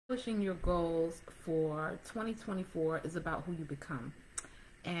Establishing your goals for 2024 is about who you become.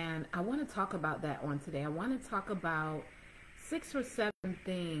 And I want to talk about that on today. I want to talk about 6 or 7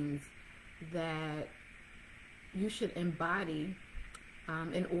 things that you should embody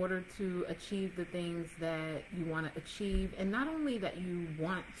in order to achieve the things that you want to achieve. And not only that you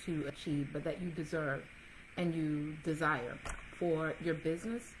want to achieve, but that you deserve and you desire for your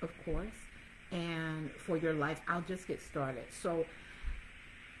business, of course, and for your life. I'll just get started. So,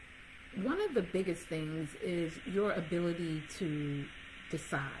 one of the biggest things is your ability to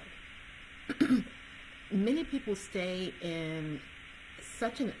decide. Many people stay in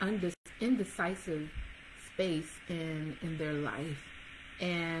such an indecisive space in their life,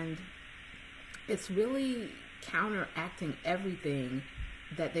 and it's really counteracting everything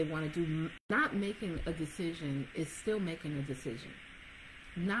that they want to do. Not making a decision is still making a decision.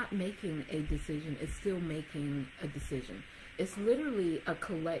 Not making a decision is still making a decision. It's literally a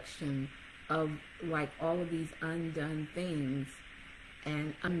collection of like all of these undone things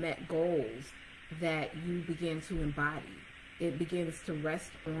and unmet goals that you begin to embody. It begins to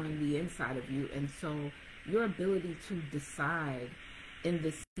rest on the inside of you. And so your ability to decide in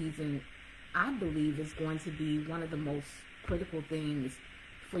this season, I believe, is going to be one of the most critical things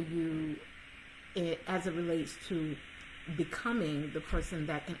for you as it relates to becoming the person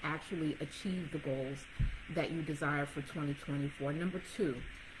that can actually achieve the goals that you desire for 2024. Number two,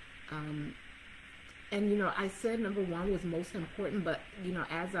 and I said number one was most important, but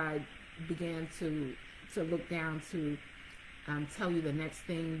as I began to look down to tell you the next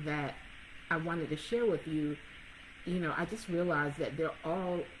thing that I wanted to share with you, I just realized that they're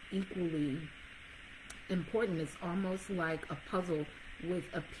all equally important. It's almost like a puzzle with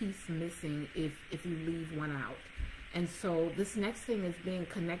a piece missing if you leave one out. And so this next thing is being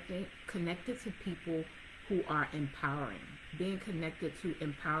connected to people who are empowering, being connected to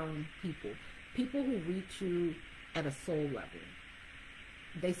empowering people who reach you at a soul level.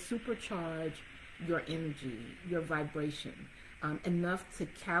 They supercharge your energy, your vibration, enough to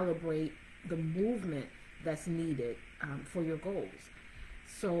calibrate the movement that's needed for your goals.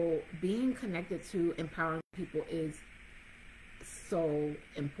 So being connected to empowering people is so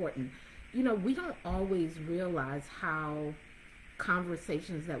important. We don't always realize how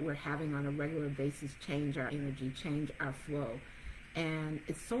conversations that we're having on a regular basis change our energy, change our flow. And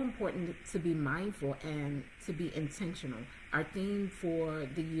it's so important to be mindful and to be intentional. Our theme for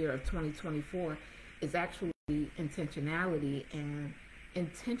the year of 2024 is actually intentionality and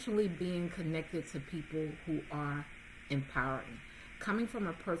intentionally being connected to people who are empowering. Coming from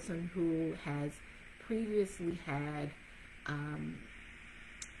a person who has previously had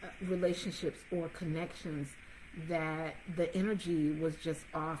relationships or connections that the energy was just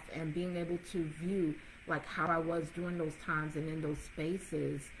off, and being able to view like how I was during those times and in those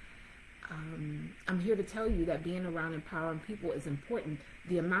spaces, I'm here to tell you that being around empowering people is important.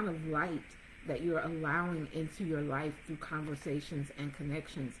 The amount of light that you're allowing into your life through conversations and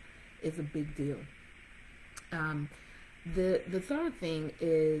connections is a big deal. The third thing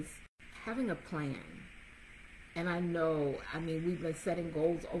is having a plan. And we've been setting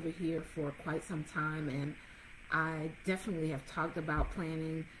goals over here for quite some time, and I definitely have talked about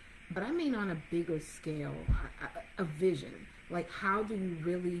planning, but I mean on a bigger scale, a vision. Like, how do you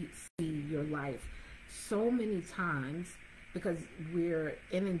really see your life? So many times, because we're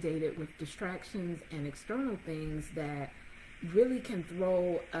inundated with distractions and external things that really can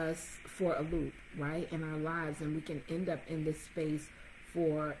throw us for a loop, right, in our lives, and we can end up in this space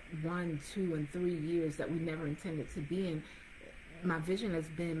for 1, 2, and 3 years that we never intended to be in. My vision has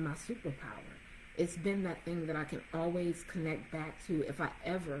been my superpower. It's been that thing that I can always connect back to if I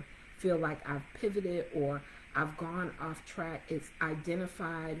ever feel like I've pivoted or I've gone off track. It's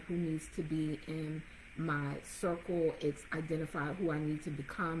identified who needs to be in my circle. It's identified who I need to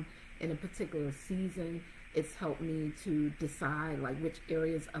become in a particular season. It's helped me to decide like which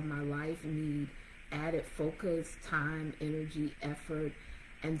areas of my life need added focus, time, energy, effort.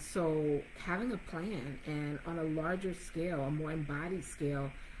 And so having a plan, and on a larger scale, a more embodied scale,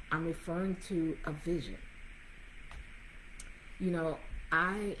 I'm referring to a vision.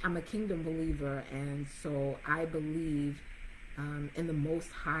 I'm a kingdom believer, and so I believe in the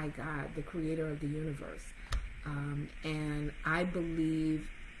Most High God, the creator of the universe. And I believe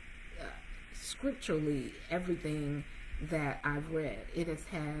scripturally everything that I've read. It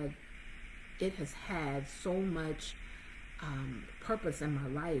has had so much purpose in my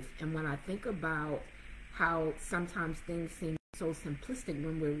life. And when I think about how sometimes things seem so simplistic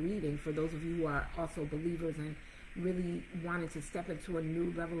when we're reading, for those of you who are also believers and really wanting to step into a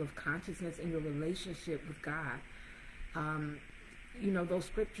new level of consciousness in your relationship with God, those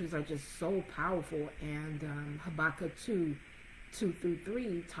scriptures are just so powerful. And Habakkuk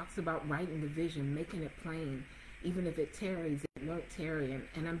 2:2-3 talks about writing the vision, making it plain. Even if it tarries, it won't tarry.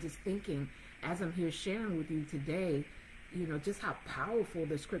 And I'm just thinking, as I'm here sharing with you today, just how powerful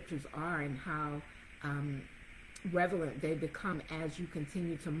the scriptures are and how relevant they become as you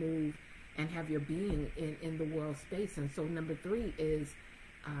continue to move and have your being in the world space. And so number 3 is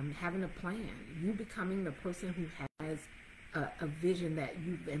having a plan. You becoming the person who has a vision that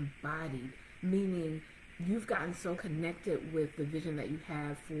you've embodied, meaning you've gotten so connected with the vision that you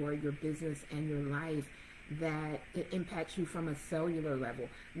have for your business and your life that it impacts you from a cellular level.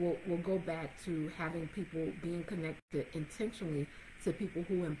 We'll go back to having people being connected intentionally to people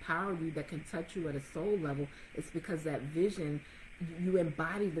who empower you, that can touch you at a soul level. It's because that vision, you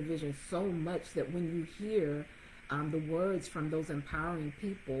embody the vision so much that when you hear the words from those empowering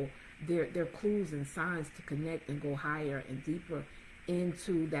people, they're clues and signs to connect and go higher and deeper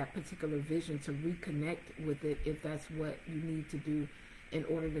into that particular vision, to reconnect with it if that's what you need to do in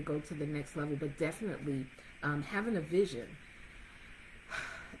order to go to the next level. But definitely having a vision.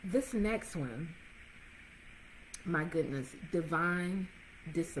 This next one, my goodness, divine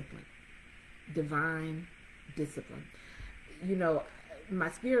discipline. Divine discipline. My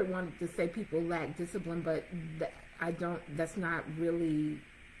spirit wanted to say people lack discipline, but that's not really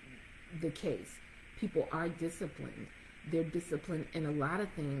the case. People are disciplined. They're disciplined in a lot of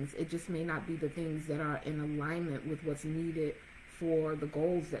things. It just may not be the things that are in alignment with what's needed for the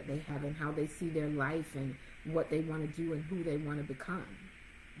goals that they have and how they see their life and what they want to do and who they want to become,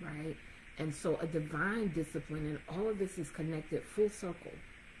 right? And so a divine discipline, and all of this is connected full circle,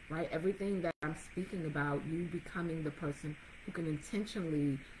 right? Everything that I'm speaking about, you becoming the person who can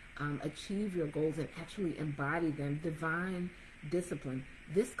intentionally achieve your goals and actually embody them. Divine discipline.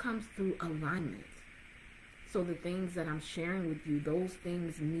 This comes through alignment. So the things that I'm sharing with you, those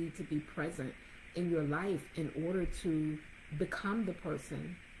things need to be present in your life in order to become the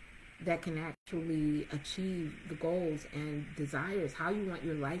person that can actually achieve the goals and desires, how you want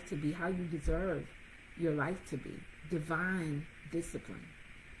your life to be, how you deserve your life to be. Divine discipline.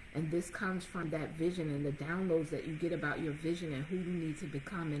 And this comes from that vision and the downloads that you get about your vision and who you need to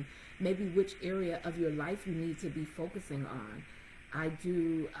become, and maybe which area of your life you need to be focusing on. I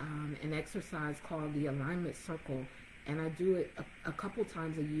do an exercise called the alignment circle, and I do it a couple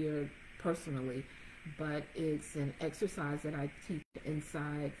times a year personally, but it's an exercise that I teach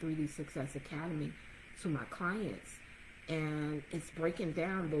inside 3D Success Academy to my clients. And it's breaking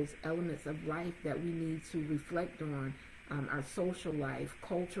down those elements of life that we need to reflect on, our social life,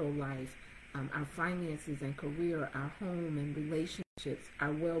 cultural life, our finances and career, our home and relationships,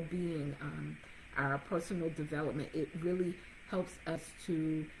 our well-being, our personal development. It really helps us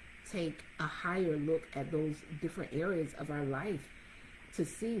to take a higher look at those different areas of our life to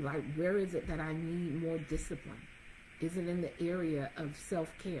see, like, where is it that I need more discipline? Is it in the area of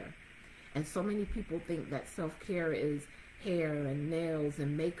self-care? And so many people think that self-care is hair and nails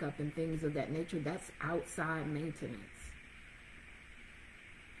and makeup and things of that nature. That's outside maintenance.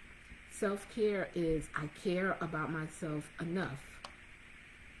 Self-care is I care about myself enough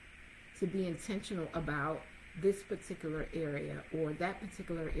to be intentional about this particular area or that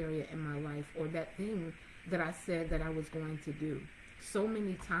particular area in my life, or that thing that I said that I was going to do. So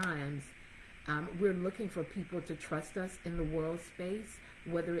many times we're looking for people to trust us in the world space,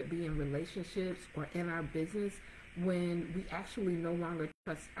 whether it be in relationships or in our business, when we actually no longer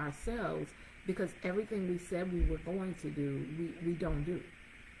trust ourselves, because everything we said we were going to do, we don't do.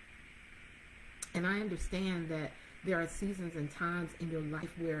 And I understand that there are seasons and times in your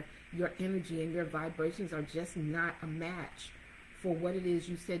life where your energy and your vibrations are just not a match for what it is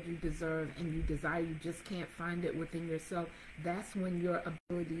you said you deserve and you desire. You just can't find it within yourself. That's when your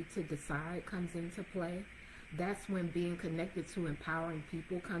ability to decide comes into play. That's when being connected to empowering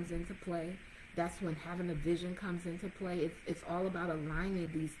people comes into play. That's when having a vision comes into play. It's all about aligning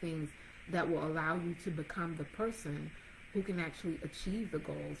these things that will allow you to become the person who can actually achieve the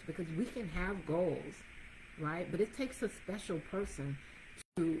goals, because we can have goals, right? But it takes a special person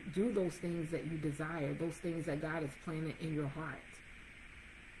to do those things that you desire, those things that God has planted in your heart,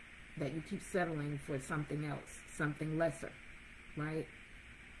 that you keep settling for something else, something lesser, right?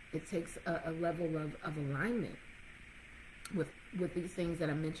 It takes a level of alignment with these things that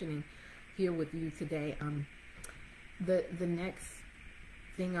I'm mentioning here with you today. The next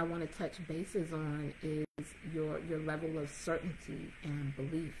thing I want to touch bases on is your level of certainty and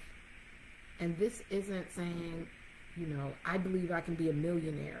belief. And this isn't saying, I believe I can be a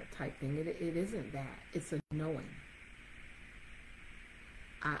millionaire type thing. It isn't that. It's a knowing.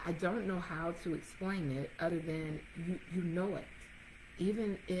 I don't know how to explain it other than you know it.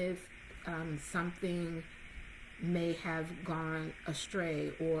 even if something may have gone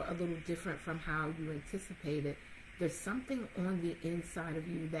astray or a little different from how you anticipated, there's something on the inside of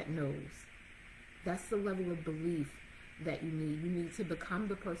you that knows. That's the level of belief that you need. You need to become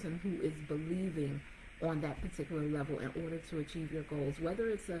the person who is believing on that particular level in order to achieve your goals, whether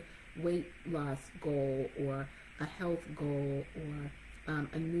it's a weight loss goal or a health goal or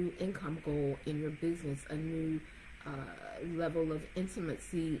a new income goal in your business, a new level of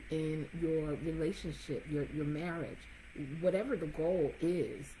intimacy in your relationship, your marriage. Whatever the goal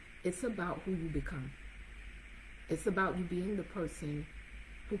is, it's about who you become. It's about you being the person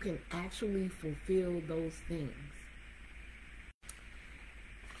who can actually fulfill those things.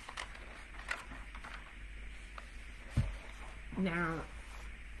 Now,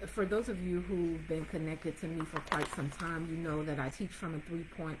 for those of you who've been connected to me for quite some time, you know that I teach from a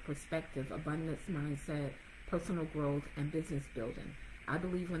 3-point perspective: abundance mindset, personal growth, and business building. I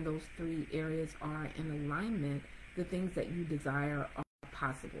believe when those 3 areas are in alignment, the things that you desire are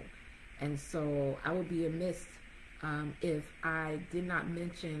possible. And so I would be amiss if I did not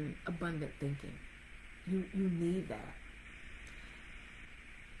mention abundant thinking. You need that.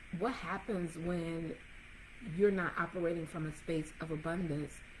 What happens when you're not operating from a space of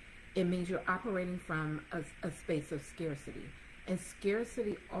abundance? It means you're operating from a space of scarcity. And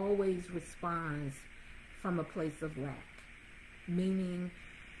scarcity always responds from a place of lack. Meaning,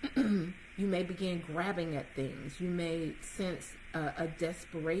 you may begin grabbing at things. You may sense a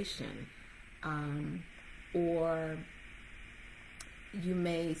desperation, or you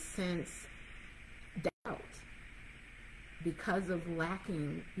may sense doubt because of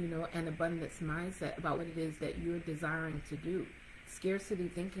lacking, an abundance mindset about what it is that you're desiring to do. Scarcity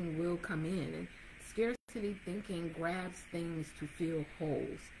thinking will come in, and scarcity thinking grabs things to fill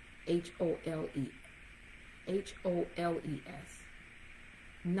holes. H-O-L-E-S.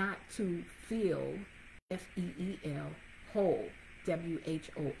 Not to feel, F-E-E-L, whole,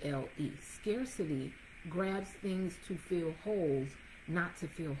 W-H-O-L-E. Scarcity grabs things to fill holes, not to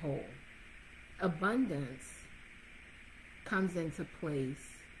feel whole. Abundance comes into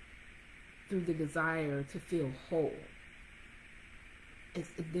place through the desire to feel whole.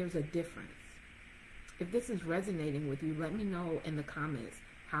 There's a difference. If this is resonating with you, let me know in the comments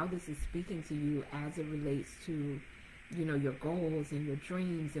how this is speaking to you as it relates to, your goals and your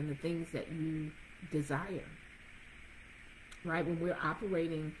dreams and the things that you desire. Right? When we're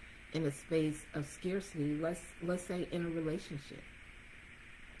operating in a space of scarcity, let's say in a relationship.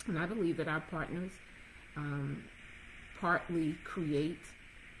 And I believe that our partners partly create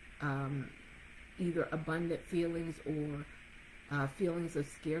either abundant feelings or feelings of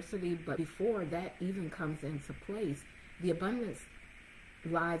scarcity, but before that even comes into place, the abundance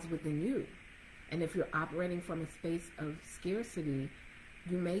lies within you. And if you're operating from a space of scarcity,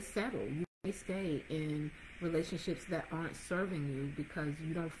 you may settle. You may stay in relationships that aren't serving you because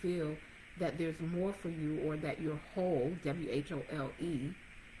you don't feel that there's more for you, or that you're whole, W-H-O-L-E,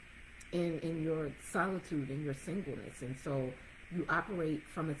 in your solitude, in your singleness. And so you operate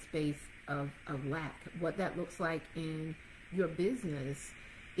from a space of lack. What that looks like in your business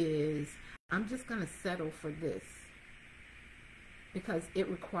is, I'm just going to settle for this because it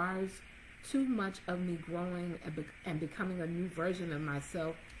requires too much of me growing and becoming a new version of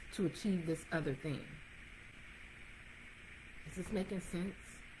myself to achieve this other thing. Is this making sense?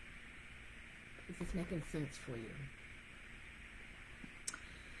 Is this making sense for you?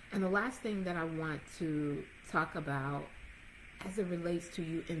 And the last thing that I want to talk about as it relates to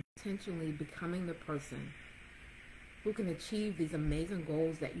you intentionally becoming the person who can achieve these amazing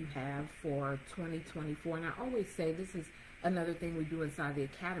goals that you have for 2024. And I always say this is another thing we do inside the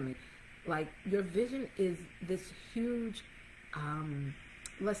Academy. Like, your vision is this huge,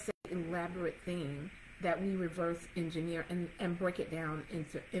 let's say, elaborate thing that we reverse engineer and break it down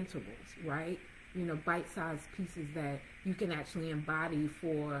into intervals, right? Bite-sized pieces that you can actually embody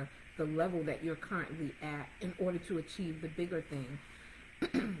for the level that you're currently at in order to achieve the bigger thing.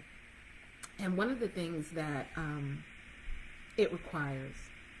 And one of the things that it requires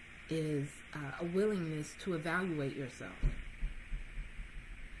is a willingness to evaluate yourself.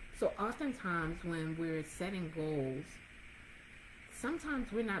 So oftentimes when we're setting goals,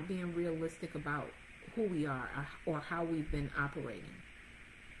 sometimes we're not being realistic about who we are or how we've been operating.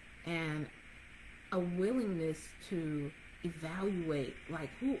 And a willingness to evaluate, like,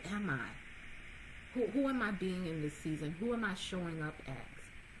 who am I? Who am I being in this season? Who am I showing up as?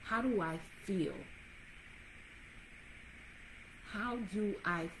 How do I feel? How do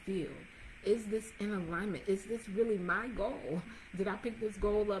I feel? Is this in alignment? Is this really my goal? Did I pick this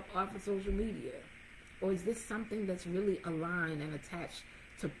goal up off of social media? Or is this something that's really aligned and attached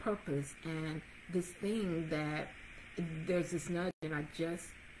to purpose, and this thing that there's this nudge and I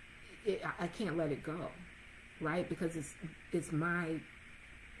can't let it go, right? Because it's my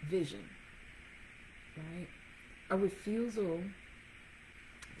vision, right? A refusal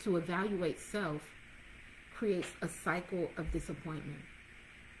to evaluate self creates a cycle of disappointment.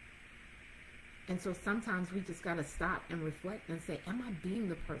 And so sometimes we just got to stop and reflect and say, am I being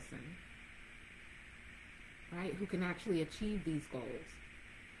the person, right, who can actually achieve these goals?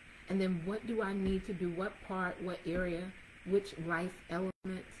 And then what do I need to do? What part, what area, which life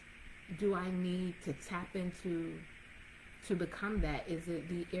element do I need to tap into to become that? Is it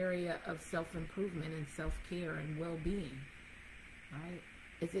the area of self-improvement and self-care and well-being, right?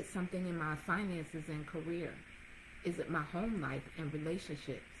 Is it something in my finances and career? Is it my home life and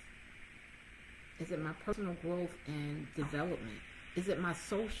relationships? Is it my personal growth and development? Is it my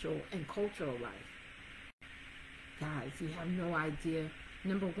social and cultural life? Guys, you have no idea,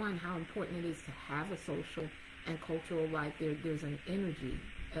 number one, how important it is to have a social and cultural life. There's an energy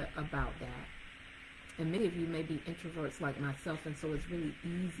about that. And many of you may be introverts like myself, and so it's really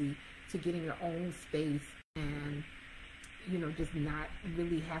easy to get in your own space and, you know, just not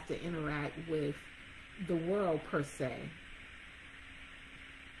really have to interact with the world per se.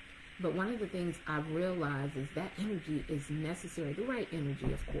 But one of the things I've realized is that energy is necessary, the right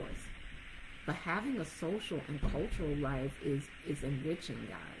energy, of course. But having a social and cultural life is enriching,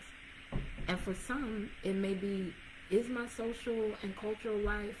 guys. And for some, it may be, is my social and cultural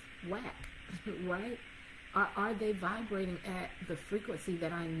life whack, right? Are they vibrating at the frequency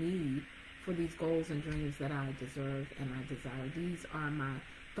that I need for these goals and dreams that I deserve and I desire? These are my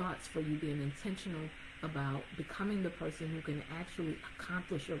thoughts for you being intentional about becoming the person who can actually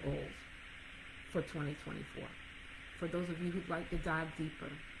accomplish your goals for 2024. For those of you who'd like to dive deeper,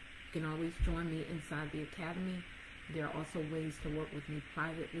 you can always join me inside the Academy. There are also ways to work with me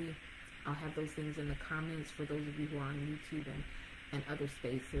privately. I'll have those things in the comments for those of you who are on YouTube and other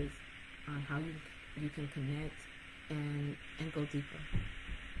spaces on how you can connect and go deeper.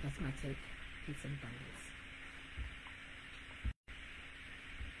 That's my take. Peace and abundance.